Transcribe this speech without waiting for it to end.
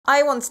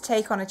I want to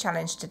take on a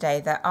challenge today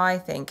that I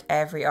think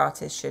every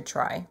artist should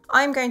try.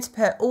 I'm going to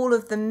put all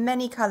of the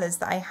many colours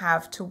that I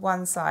have to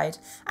one side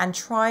and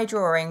try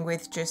drawing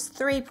with just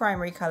 3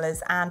 primary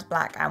colours and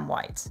black and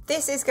white.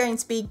 This is going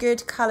to be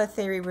good colour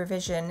theory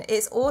revision.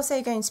 It's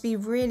also going to be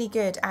really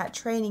good at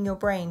training your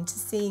brain to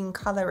seeing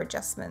colour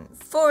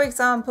adjustments. For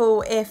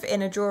example, if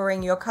in a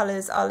drawing your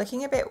colours are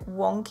looking a bit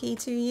wonky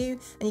to you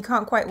and you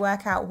can't quite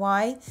work out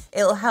why,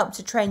 it'll help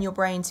to train your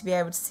brain to be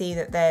able to see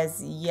that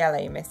there's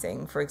yellow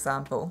missing, for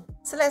example.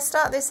 So let's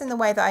start this in the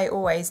way that I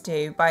always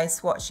do, by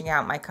swatching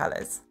out my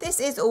colours.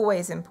 This is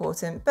always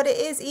important, but it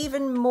is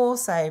even more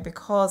so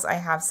because I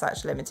have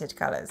such limited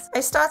colours. I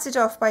started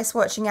off by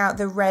swatching out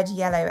the red,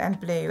 yellow and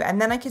blue,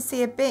 and then I could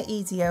see a bit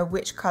easier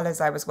which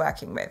colours I was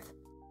working with.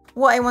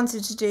 What I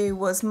wanted to do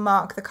was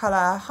mark the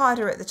colour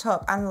harder at the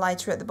top and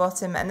lighter at the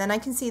bottom, and then I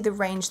can see the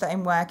range that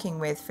I'm working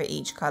with for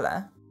each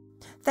colour.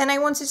 Then I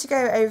wanted to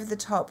go over the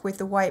top with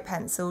the white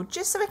pencil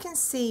just so I can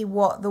see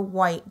what the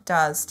white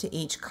does to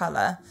each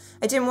colour.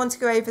 I didn't want to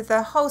go over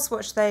the whole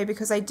swatch though,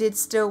 because I did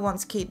still want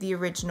to keep the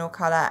original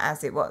colour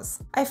as it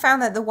was. I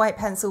found that the white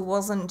pencil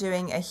wasn't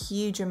doing a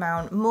huge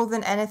amount. More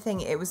than anything,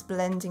 it was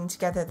blending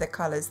together the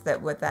colours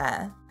that were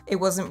there. It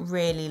wasn't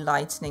really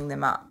lightening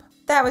them up.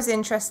 That was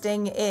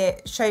interesting.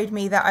 It showed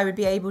me that I would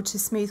be able to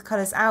smooth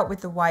colours out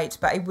with the white,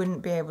 but I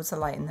wouldn't be able to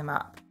lighten them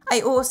up. I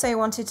also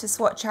wanted to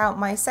swatch out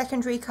my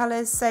secondary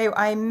colours, so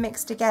I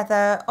mixed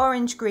together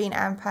orange, green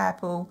and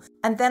purple,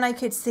 and then I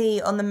could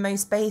see on the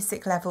most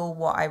basic level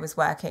what I was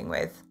working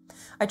with.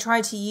 I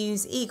tried to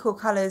use equal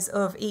colours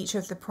of each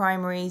of the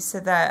primaries so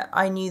that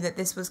I knew that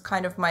this was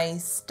kind of my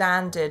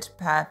standard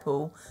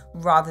purple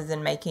rather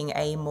than making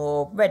a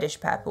more reddish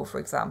purple, for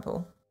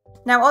example.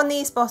 Now on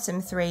these bottom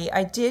 3,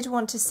 I did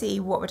want to see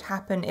what would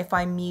happen if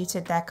I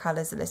muted their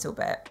colours a little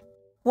bit.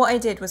 What I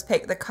did was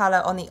pick the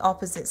colour on the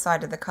opposite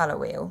side of the colour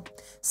wheel.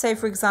 So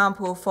for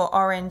example, for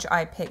orange,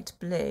 I picked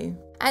blue.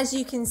 As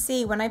you can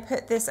see, when I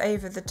put this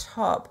over the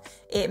top,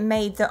 it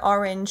made the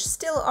orange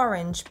still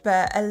orange,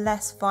 but a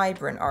less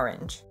vibrant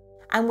orange.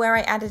 And where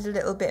I added a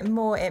little bit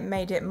more, it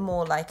made it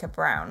more like a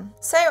brown.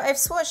 So I've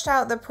swatched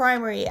out the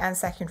primary and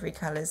secondary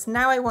colours.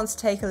 Now I want to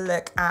take a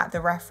look at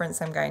the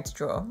reference I'm going to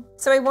draw.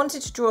 So I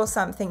wanted to draw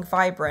something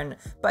vibrant,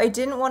 but I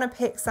didn't want to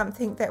pick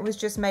something that was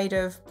just made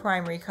of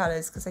primary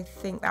colours because I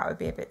think that would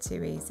be a bit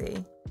too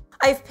easy.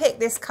 I've picked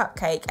this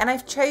cupcake and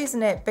I've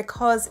chosen it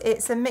because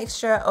it's a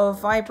mixture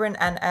of vibrant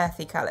and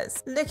earthy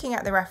colours. Looking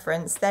at the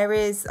reference, there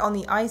is on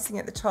the icing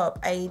at the top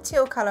a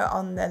teal colour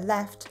on the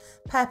left,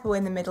 purple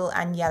in the middle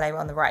and yellow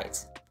on the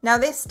right. Now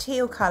this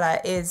teal colour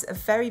is a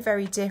very,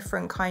 very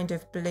different kind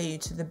of blue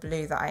to the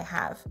blue that I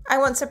have. I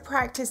want to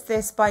practice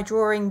this by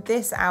drawing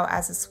this out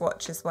as a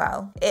swatch as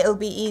well. It'll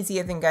be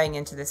easier than going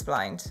into this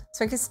blind.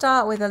 So I can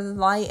start with a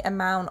light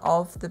amount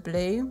of the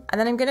blue, and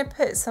then I'm going to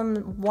put some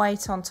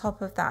white on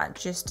top of that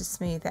just to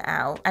smooth it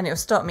out, and it'll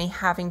stop me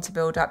having to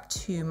build up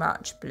too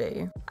much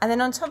blue. And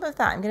then on top of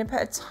that, I'm going to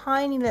put a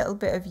tiny little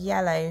bit of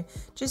yellow,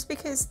 just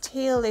because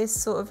teal is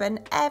sort of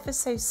an ever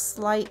so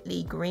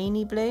slightly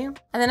greeny blue.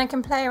 And then I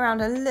can play around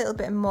a little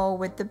bit more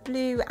with the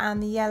blue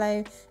and the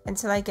yellow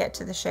until I get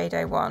to the shade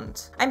I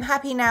want. I'm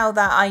happy now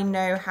that I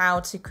know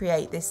how to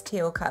create this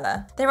teal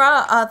colour. There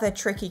are other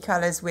tricky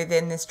colours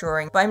within this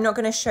drawing, but I'm not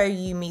going to show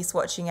you me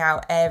swatching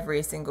out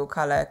every single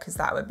colour because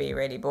that would be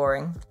really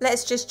boring.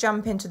 Let's just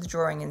jump into the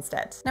drawing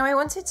instead. Now I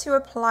wanted to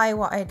apply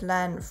what I'd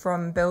learned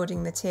from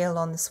building the teal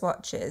on the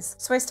swatches,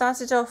 so I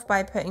started off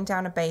by putting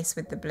down a base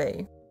with the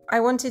blue. I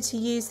wanted to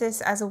use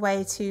this as a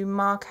way to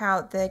mark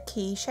out the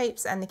key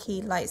shapes and the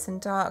key lights and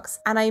darks,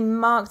 and I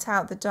marked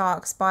out the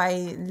darks by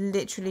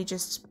literally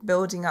just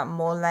building up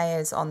more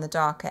layers on the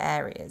darker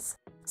areas.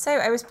 So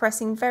I was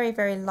pressing very,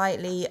 very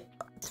lightly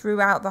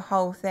throughout the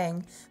whole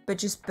thing, but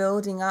just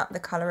building up the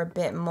colour a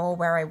bit more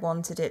where I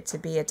wanted it to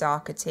be a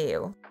darker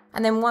teal.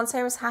 And then once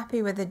I was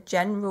happy with the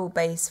general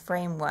base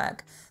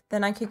framework,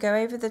 then I could go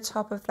over the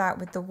top of that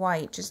with the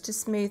white just to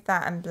smooth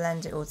that and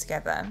blend it all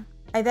together.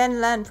 I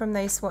then learned from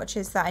those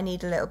swatches that I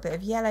need a little bit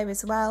of yellow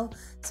as well,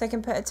 so I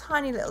can put a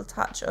tiny little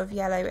touch of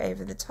yellow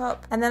over the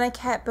top, and then I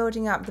kept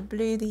building up the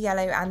blue, the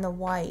yellow and the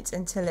white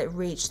until it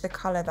reached the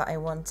colour that I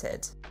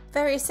wanted.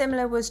 Very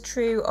similar was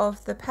true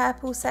of the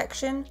purple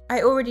section.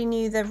 I already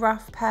knew the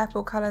rough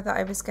purple colour that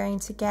I was going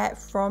to get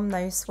from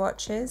those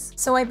swatches,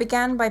 so I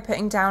began by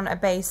putting down a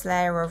base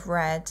layer of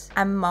red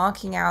and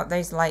marking out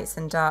those lights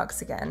and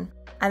darks again,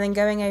 and then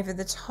going over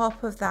the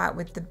top of that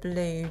with the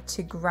blue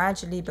to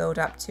gradually build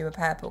up to a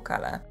purple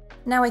colour.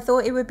 Now I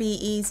thought it would be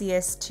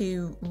easiest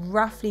to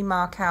roughly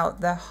mark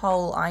out the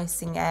whole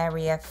icing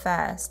area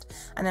first,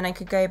 and then I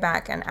could go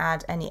back and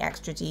add any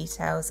extra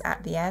details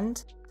at the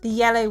end. The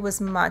yellow was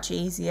much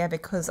easier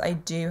because I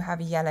do have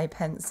a yellow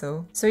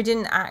pencil, so I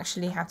didn't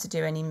actually have to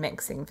do any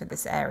mixing for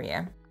this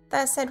area.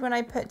 That said, when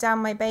I put down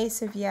my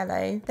base of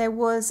yellow, there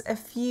was a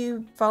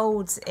few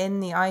folds in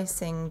the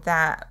icing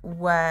that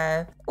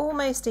were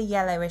almost a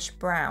yellowish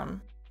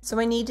brown.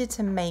 So I needed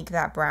to make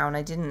that brown.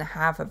 I didn't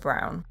have a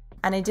brown.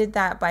 And I did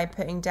that by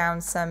putting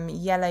down some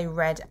yellow,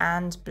 red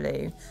and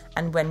blue,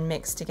 and when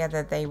mixed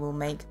together they will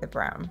make the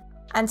brown.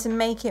 And to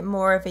make it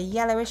more of a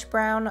yellowish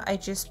brown, I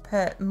just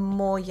put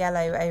more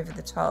yellow over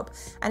the top,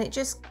 and it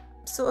just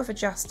sort of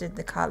adjusted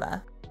the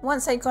colour.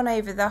 Once I'd gone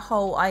over the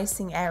whole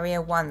icing area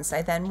once,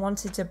 I then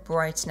wanted to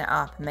brighten it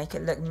up and make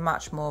it look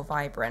much more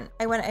vibrant.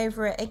 I went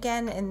over it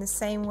again in the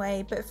same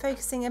way, but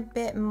focusing a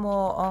bit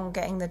more on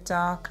getting the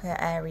darker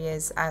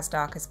areas as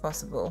dark as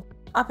possible.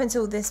 Up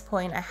until this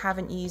point, I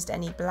haven't used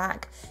any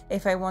black.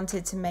 If I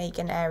wanted to make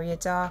an area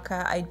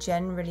darker, I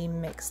generally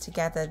mix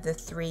together the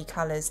three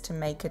colours to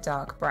make a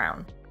dark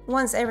brown.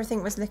 Once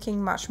everything was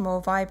looking much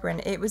more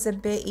vibrant, it was a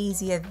bit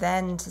easier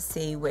then to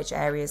see which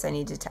areas I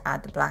needed to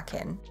add the black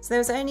in. So there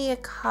was only a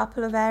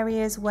couple of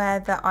areas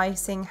where the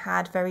icing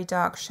had very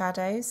dark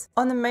shadows.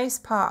 On the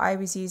most part, I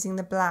was using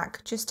the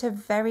black just to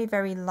very,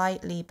 very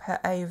lightly put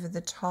over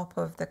the top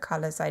of the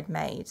colours I'd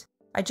made.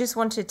 I just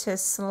wanted to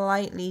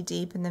slightly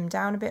deepen them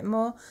down a bit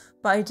more,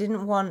 but I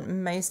didn't want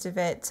most of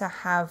it to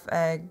have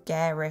a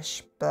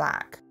garish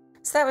black.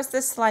 So that was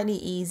the slightly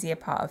easier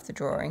part of the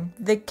drawing.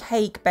 The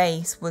cake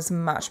base was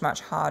much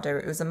harder.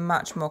 It was a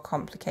much more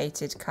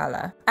complicated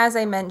colour. As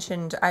I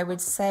mentioned, I would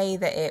say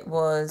that it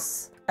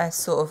was a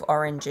sort of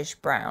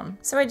orangish brown.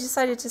 So I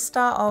decided to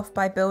start off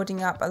by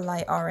building up a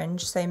light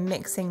orange, so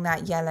mixing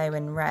that yellow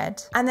and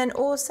red. And then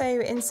also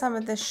in some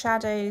of the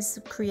shadows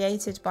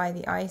created by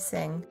the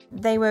icing,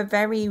 they were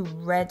very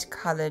red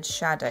coloured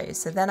shadows.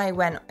 So then I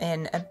went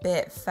in a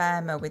bit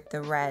firmer with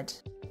the red,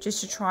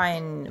 just to try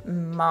and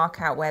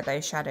mark out where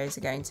those shadows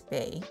are going to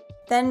be.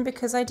 Then,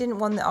 because I didn't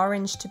want the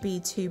orange to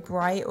be too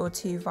bright or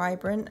too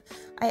vibrant,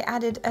 I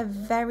added a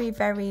very,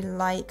 very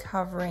light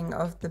covering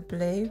of the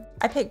blue.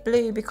 I picked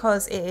blue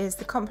because it is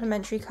the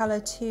complementary colour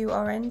to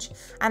orange,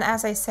 and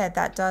as I said,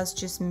 that does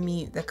just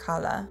mute the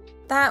colour.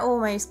 That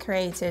almost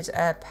created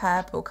a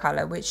purple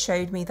colour, which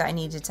showed me that I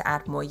needed to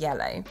add more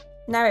yellow.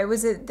 Now, it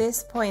was at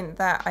this point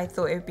that I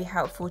thought it would be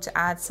helpful to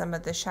add some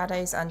of the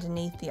shadows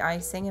underneath the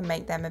icing and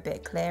make them a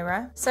bit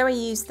clearer. So I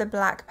used the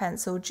black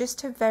pencil just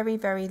to very,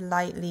 very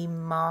lightly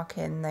mark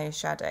in those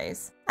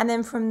shadows. And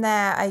then from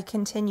there, I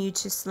continued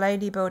to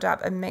slowly build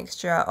up a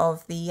mixture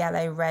of the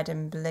yellow, red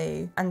and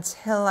blue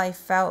until I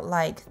felt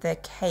like the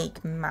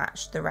cake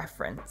matched the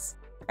reference.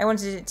 I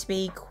wanted it to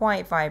be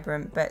quite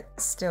vibrant, but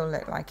still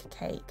look like a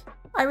cake.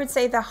 I would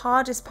say the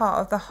hardest part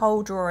of the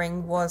whole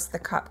drawing was the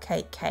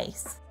cupcake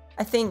case.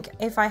 I think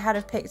if I had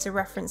have picked a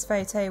reference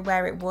photo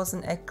where it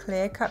wasn't a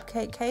clear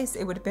cupcake case,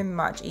 it would have been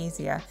much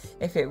easier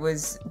if it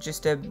was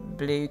just a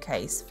blue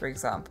case, for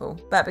example.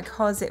 But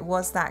because it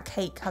was that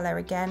cake colour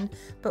again,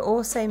 but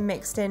also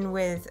mixed in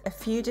with a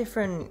few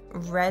different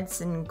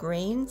reds and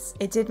greens,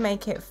 it did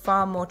make it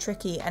far more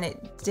tricky, and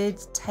it did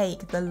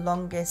take the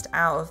longest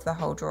out of the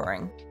whole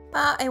drawing.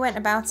 But I went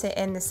about it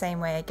in the same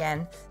way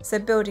again, so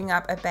building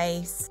up a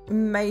base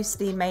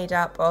mostly made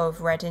up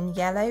of red and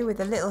yellow with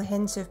a little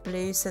hint of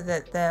blue so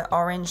that the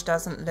orange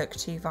doesn't look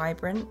too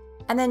vibrant.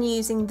 And then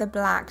using the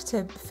black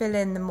to fill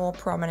in the more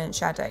prominent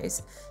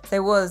shadows.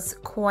 There was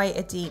quite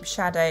a deep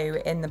shadow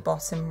in the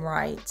bottom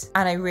right,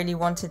 and I really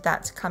wanted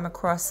that to come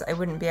across. I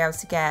wouldn't be able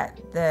to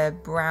get the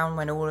brown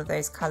when all of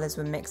those colours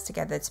were mixed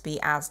together to be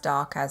as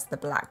dark as the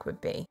black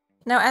would be.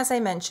 Now, as I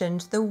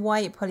mentioned, the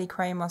white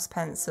Polychromos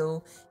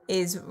pencil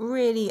is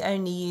really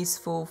only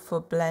useful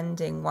for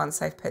blending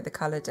once I've put the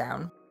colour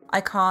down.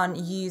 I can't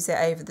use it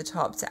over the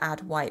top to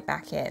add white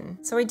back in.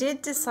 So I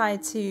did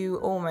decide to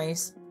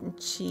almost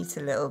cheat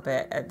a little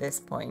bit at this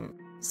point.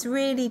 It's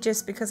really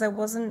just because I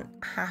wasn't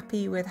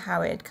happy with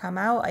how it had come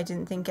out. I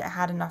didn't think it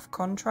had enough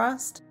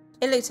contrast.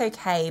 It looked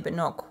okay, but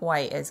not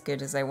quite as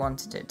good as I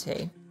wanted it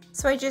to.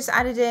 So I just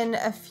added in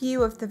a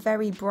few of the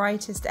very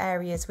brightest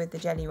areas with the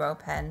Jelly Roll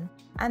pen,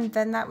 and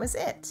then that was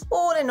it.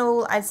 All in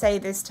all, I'd say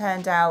this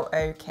turned out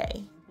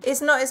okay. It's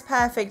not as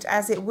perfect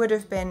as it would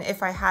have been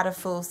if I had a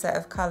full set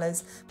of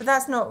colours, but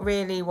that's not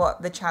really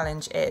what the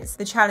challenge is.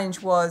 The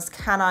challenge was,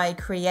 can I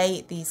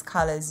create these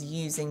colours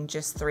using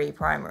just 3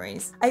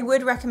 primaries? I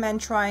would recommend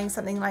trying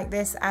something like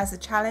this as a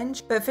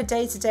challenge, but for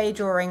day-to-day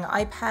drawing,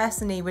 I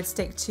personally would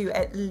stick to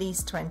at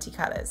least 20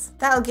 colours.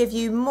 That'll give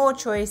you more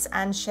choice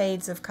and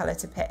shades of colour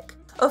to pick.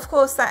 Of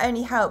course, that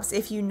only helps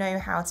if you know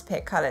how to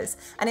pick colours,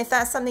 and if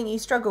that's something you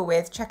struggle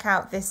with, check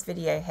out this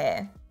video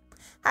here.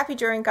 Happy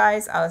drawing,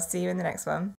 guys. I'll see you in the next one.